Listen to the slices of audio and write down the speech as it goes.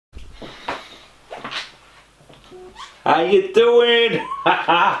How you doing?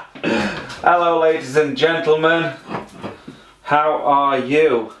 Hello ladies and gentlemen. How are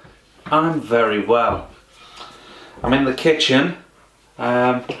you? I'm very well. I'm in the kitchen.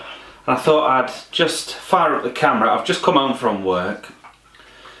 And I thought I'd just fire up the camera. I've just come home from work.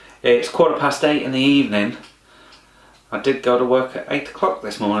 It's 8:15 in the evening. I did go to work at 8 o'clock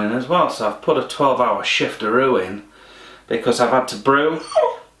this morning as well, so I've put a 12-hour shifteroo in because I've had to brew.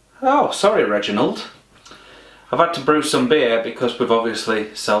 Oh, sorry Reginald. I've had to brew some beer because we've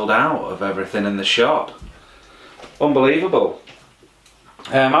obviously sold out of everything in the shop. Unbelievable.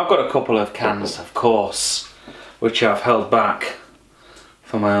 I've got a couple of cans, of course, which I've held back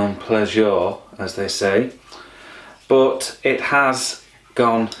for my own pleasure, as they say. But it has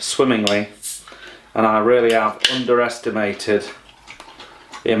gone swimmingly, and I really have underestimated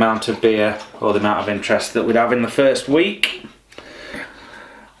the amount of beer or the amount of interest that we'd have in the first week.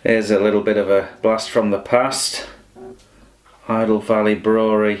 Here's a little bit of a blast from the past. Idle Valley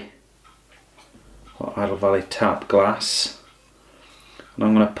Brewery, or Idle Valley tap glass. And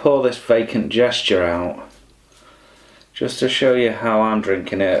I'm going to pour this Vacant Gesture out just to show you how I'm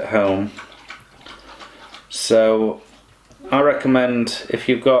drinking it at home. So I recommend, if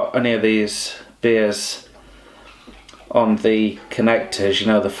you've got any of these beers on the connectors, you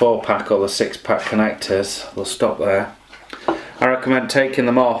know, the 4-pack or the 6-pack connectors, we'll stop there. I recommend taking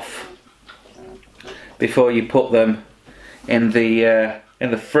them off before you put them in the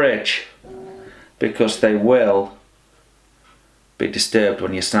fridge, because they will be disturbed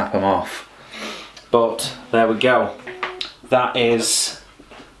when you snap them off. But there we go. That is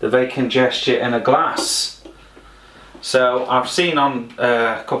the Vacant Gesture in a glass. So I've seen on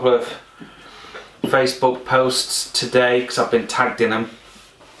a couple of Facebook posts today, because I've been tagged in them.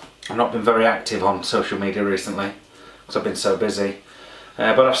 I've not been very active on social media recently, I've been so busy,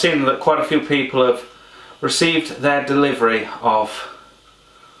 but I've seen that quite a few people have received their delivery of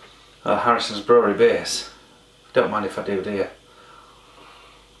Harrison's Brewery beers. Don't mind if I do you?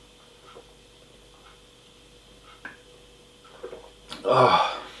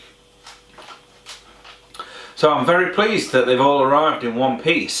 Oh. So I'm very pleased that they've all arrived in one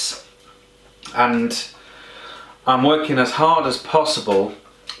piece, and I'm working as hard as possible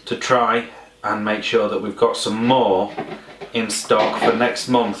to try and make sure that we've got some more in stock for next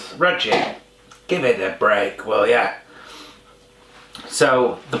month. Reggie, give it a break, will ya?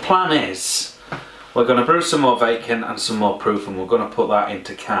 So the plan is, we're going to brew some more Vacant and some more Proof, and we're going to put that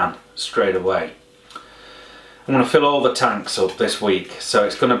into can straight away. I'm going to fill all the tanks up this week, so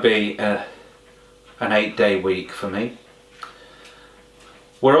it's going to be an 8-day week for me.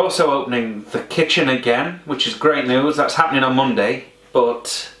 We're also opening the kitchen again, which is great news. That's happening on Monday,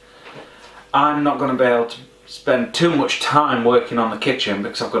 but I'm not going to be able to spend too much time working on the kitchen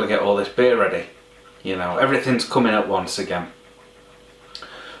because I've got to get all this beer ready. You know, everything's coming at once again.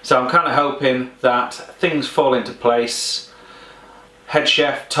 So I'm kind of hoping that things fall into place. Head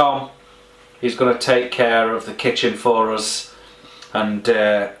chef Tom, he's going to take care of the kitchen for us, and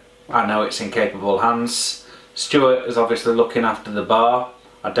I know it's in capable hands. Stuart is obviously looking after the bar.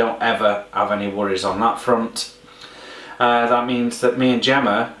 I don't ever have any worries on that front. That means that me and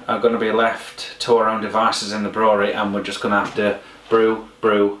Gemma are going to be left to our own devices in the brewery, and we're just going to have to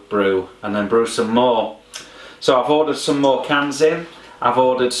brew, and then brew some more. So I've ordered some more cans in, I've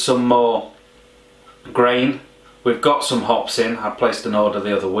ordered some more grain, we've got some hops in. I placed an order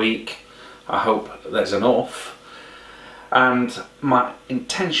the other week. I hope there's enough. And my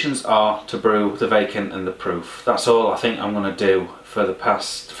intentions are to brew the Vacant and the Proof. That's all I think I'm going to do for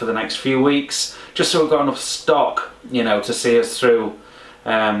the next few weeks, just so we've got enough stock, you know, to see us through.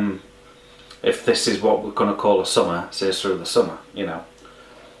 If this is what we're going to call a summer, see us through the summer, you know.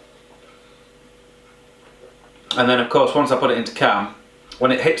 And then of course, once I put it into can,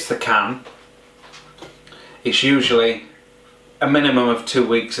 when it hits the can, it's usually a minimum of 2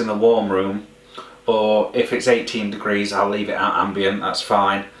 weeks in the warm room, or if it's 18 degrees, I'll leave it at ambient, that's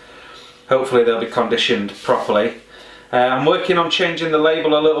fine. Hopefully they'll be conditioned properly. I'm working on changing the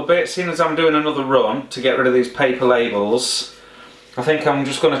label a little bit, seeing as I'm doing another run to get rid of these paper labels. I think I'm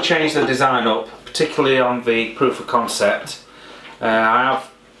just going to change the design up, particularly on the proof of concept. I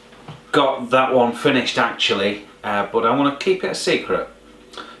have got that one finished actually, but I want to keep it a secret.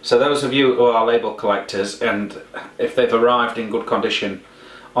 So those of you who are label collectors, and if they've arrived in good condition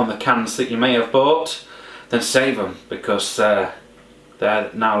on the cans that you may have bought, then save them, because they're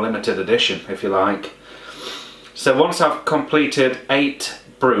now limited edition, if you like. So once I've completed 8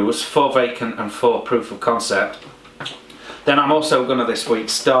 brews, 4 Vacant and 4 proof of concept, then I'm also going to this week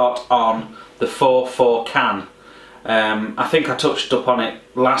start on the 4 can. I think I touched up on it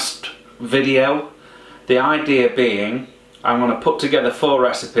last video. The idea being, I'm going to put together 4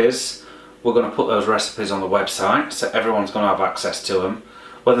 recipes. We're going to put those recipes on the website, so everyone's going to have access to them.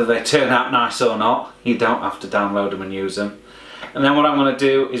 Whether they turn out nice or not, you don't have to download them and use them. And then what I'm going to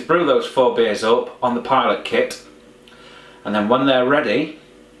do is brew those 4 beers up on the pilot kit, and then when they're ready,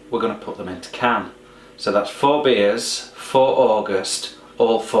 we're going to put them into can. So that's 4 beers, 4 August,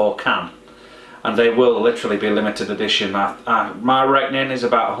 all 4 can. And they will literally be limited edition. My reckoning is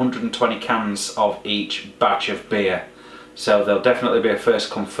about 120 cans of each batch of beer. So they'll definitely be a first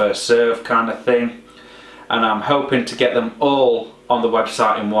come first serve kind of thing. And I'm hoping to get them all on the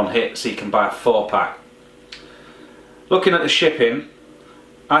website in one hit so you can buy a 4-pack. Looking at the shipping,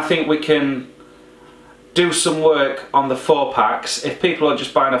 I think we can do some work on the 4-packs. If people are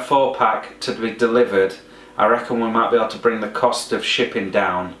just buying a 4-pack to be delivered, I reckon we might be able to bring the cost of shipping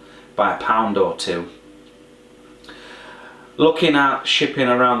down by £1 or 2. Looking at shipping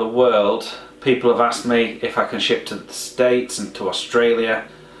around the world, people have asked me if I can ship to the States and to Australia.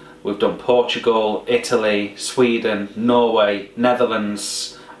 We've done Portugal, Italy, Sweden, Norway,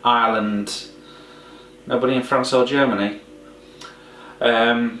 Netherlands, Ireland. Nobody in France or Germany.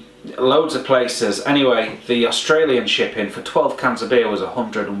 Loads of places. Anyway, the Australian shipping for 12 cans of beer was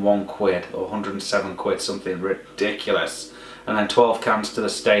 101 quid or 107 quid, something ridiculous. And then 12 cans to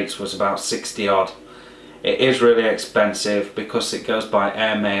the States was about 60 odd. It is really expensive because it goes by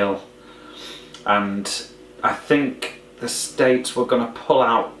airmail, and I think the States were going to pull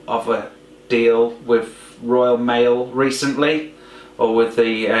out of a deal with Royal Mail recently, or with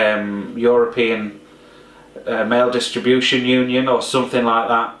the European Mail Distribution Union or something like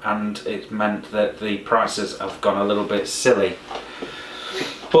that, and it meant that the prices have gone a little bit silly.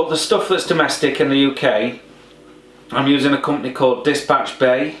 But the stuff that's domestic in the UK, I'm using a company called Dispatch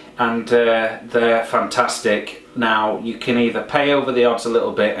Bay, and they're fantastic. Now you can either pay over the odds a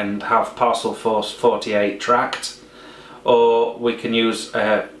little bit and have Parcel Force 48 tracked, or we can use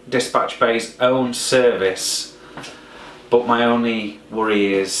Dispatch Bay's own service. But my only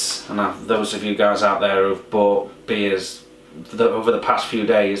worry is, and those of you guys out there who've bought beers over the past few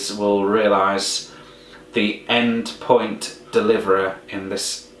days will realise the end point deliverer in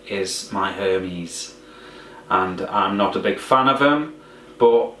this is my Hermes. And I'm not a big fan of them,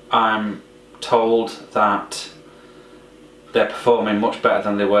 but I'm told that they're performing much better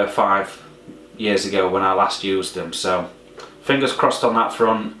than they were 5 years ago when I last used them. So fingers crossed on that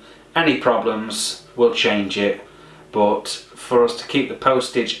front. Any problems, we'll change it. But for us to keep the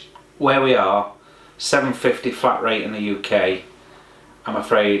postage where we are, £7.50 flat rate in the UK, I'm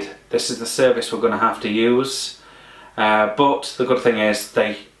afraid this is the service we're going to have to use. But the good thing is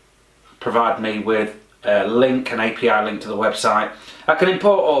they provide me with a link, an API link to the website. I can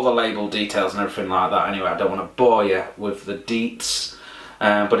import all the label details and everything like that anyway. I don't want to bore you with the deets,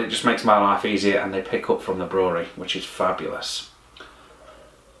 but it just makes my life easier, and they pick up from the brewery, which is fabulous.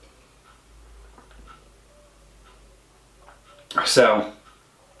 So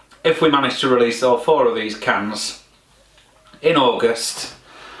if we manage to release all 4 of these cans in August,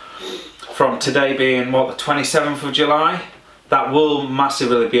 from today being what, the 27th of July, that will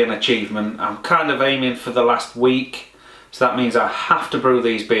massively be an achievement. I'm kind of aiming for the last week, so that means I have to brew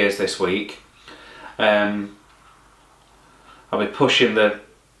these beers this week. I'll be pushing the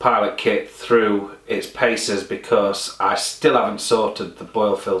pilot kit through its paces because I still haven't sorted the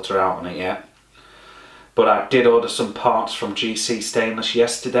boil filter out on it yet. But I did order some parts from GC Stainless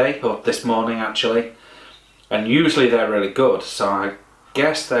yesterday, or this morning actually, and usually they're really good, so I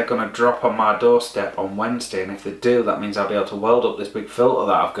guess they're going to drop on my doorstep on Wednesday, and if they do, that means I'll be able to weld up this big filter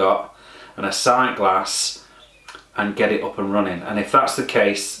that I've got and a sight glass and get it up and running. And if that's the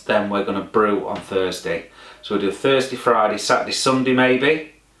case, then we're going to brew on Thursday. So we'll do Thursday, Friday, Saturday, Sunday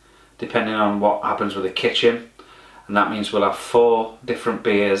maybe, depending on what happens with the kitchen, and that means we'll have 4 different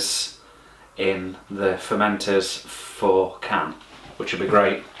beers in the fermenters for can, which will be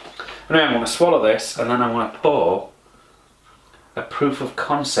great. Anyway, I'm going to swallow this, and then I'm going to pour a proof of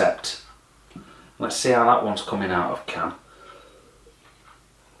concept. Let's see how that one's coming out of can.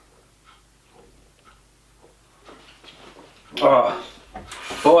 Oh,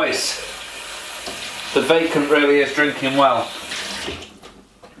 boys, the vacant really is drinking well.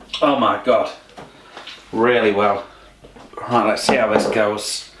 Oh my god, really well. Right, let's see how this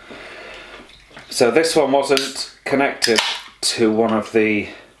goes. So this one wasn't connected to one of the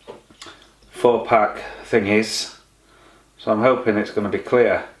 4-pack thingies, so I'm hoping it's going to be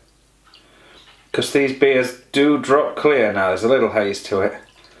clear, because these beers do drop clear now. There's a little haze to it,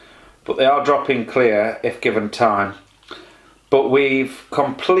 but they are dropping clear if given time. But we've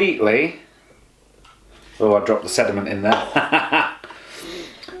completely, oh, I dropped the sediment in there.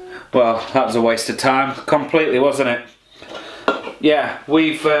 Well, that was a waste of time, completely, wasn't it? Yeah,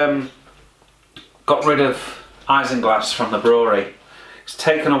 we've got rid of isinglass from the brewery. It's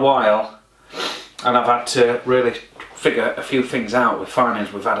taken a while, and I've had to really figure a few things out with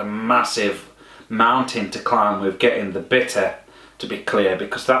finings. We've had a massive mountain to climb with getting the bitter to be clear,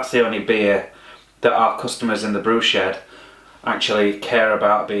 because that's the only beer that our customers in the brew shed actually care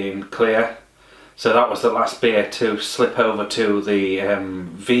about being clear. So that was the last beer to slip over to the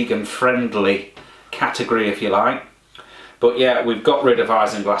vegan friendly category, if you like. But yeah, we've got rid of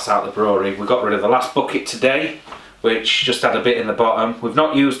isinglass out the brewery. We got rid of the last bucket today, which just had a bit in the bottom. We've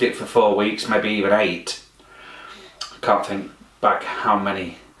not used it for 4 weeks, maybe even 8. I can't think back how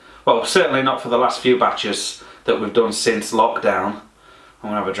many. Well, certainly not for the last few batches that we've done since lockdown. I'm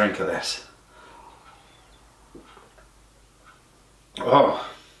gonna have a drink of this. Oh,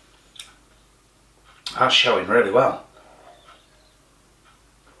 that's showing really well.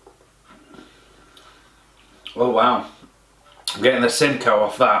 Oh wow, I'm getting the Simcoe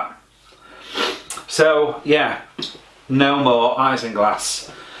off that. So yeah, no more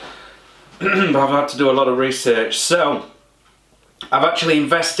isinglass. I've had to do a lot of research. So I've actually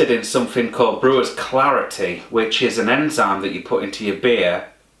invested in something called Brewer's Clarity, which is an enzyme that you put into your beer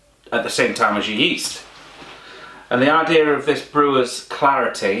at the same time as your yeast. And the idea of this Brewer's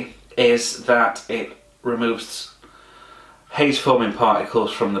Clarity is that it removes haze forming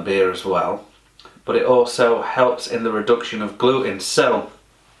particles from the beer as well, but it also helps in the reduction of gluten. So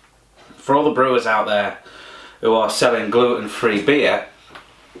for all the brewers out there who are selling gluten-free beer,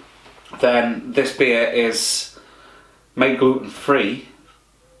 then this beer is made gluten-free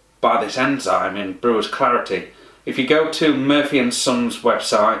by this enzyme in Brewer's Clarity. If you go to Murphy & Sons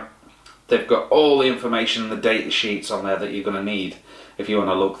website, they've got all the information and the data sheets on there that you're going to need if you want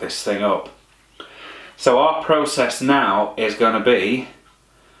to look this thing up. So our process now is going to be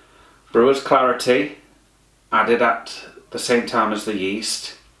Brewer's Clarity added at the same time as the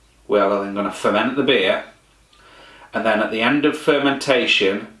yeast. We're then going to ferment the beer, and then at the end of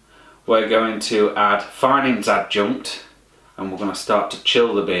fermentation we're going to add finings adjunct, and we're going to start to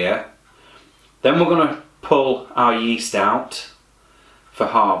chill the beer. Then we're going to pull our yeast out for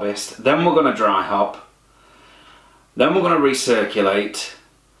harvest. Then we're going to dry hop. Then we're going to recirculate.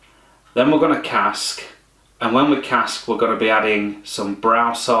 Then we're going to cask. And when we cask, we're going to be adding some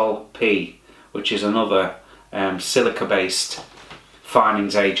Browsol P, which is another silica-based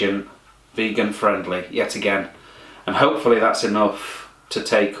finings agent, vegan friendly, yet again. And hopefully that's enough to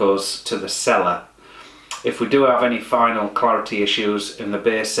take us to the cellar. If we do have any final clarity issues in the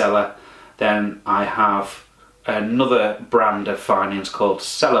beer cellar, then I have another brand of finings called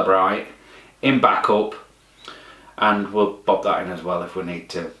Celebrite in backup, and we'll bob that in as well if we need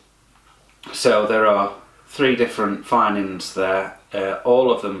to. So there are 3 different finings there, all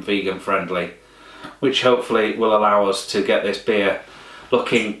of them vegan friendly, which hopefully will allow us to get this beer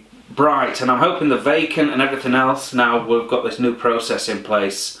looking bright. And I'm hoping the vacant and everything else, now we've got this new process in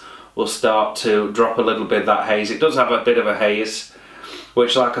place, will start to drop a little bit of that haze. It does have a bit of a haze,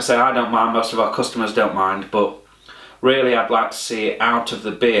 which, like I say, I don't mind, most of our customers don't mind, but really I'd like to see it out of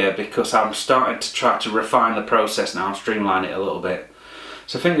the beer, because I'm starting to try to refine the process now and streamline it a little bit.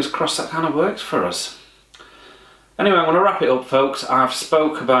 So fingers crossed that kind of works for us. Anyway, I'm going to wrap it up, folks. I've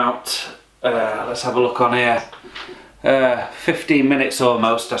spoke about, let's have a look on here, 15 minutes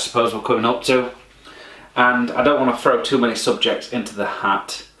almost, I suppose we're coming up to. And I don't want to throw too many subjects into the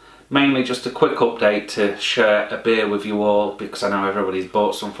hat. Mainly just a quick update to share a beer with you all, because I know everybody's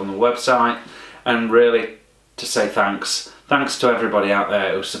bought some from the website, and really to say thanks. Thanks to everybody out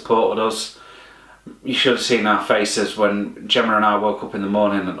there who supported us. You should have seen our faces when Gemma and I woke up in the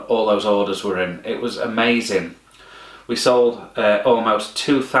morning and all those orders were in. It was amazing. We sold almost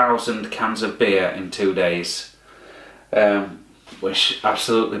 2,000 cans of beer in 2 days, which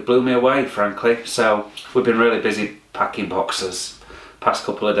absolutely blew me away, frankly. So we've been really busy packing boxes past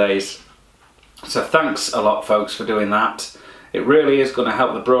couple of days. So thanks a lot, folks, for doing that. It really is going to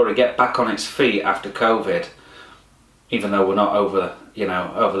help the brewery get back on its feet after COVID, even though we're not over,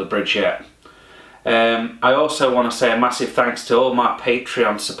 over the bridge yet. I also want to say a massive thanks to all my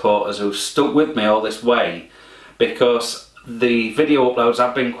Patreon supporters who've stuck with me all this way, because the video uploads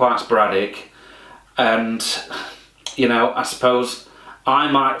have been quite sporadic, and I suppose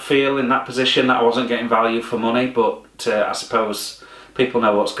I might feel in that position that I wasn't getting value for money, but I suppose people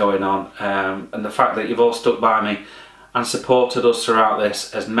know what's going on, and the fact that you've all stuck by me and supported us throughout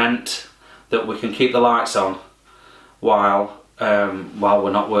this has meant that we can keep the lights on while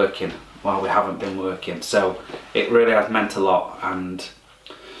we're not working, while we haven't been working. So it really has meant a lot, and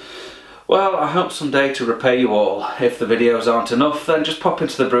Well, I hope someday to repay you all. If the videos aren't enough, then just pop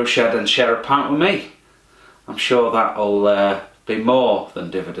into the brew shed and share a pint with me. I'm sure that'll be more than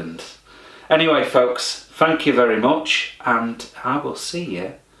dividends. Anyway folks, thank you very much, and I will see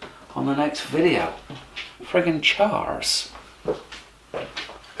you on the next video. Friggin' chars.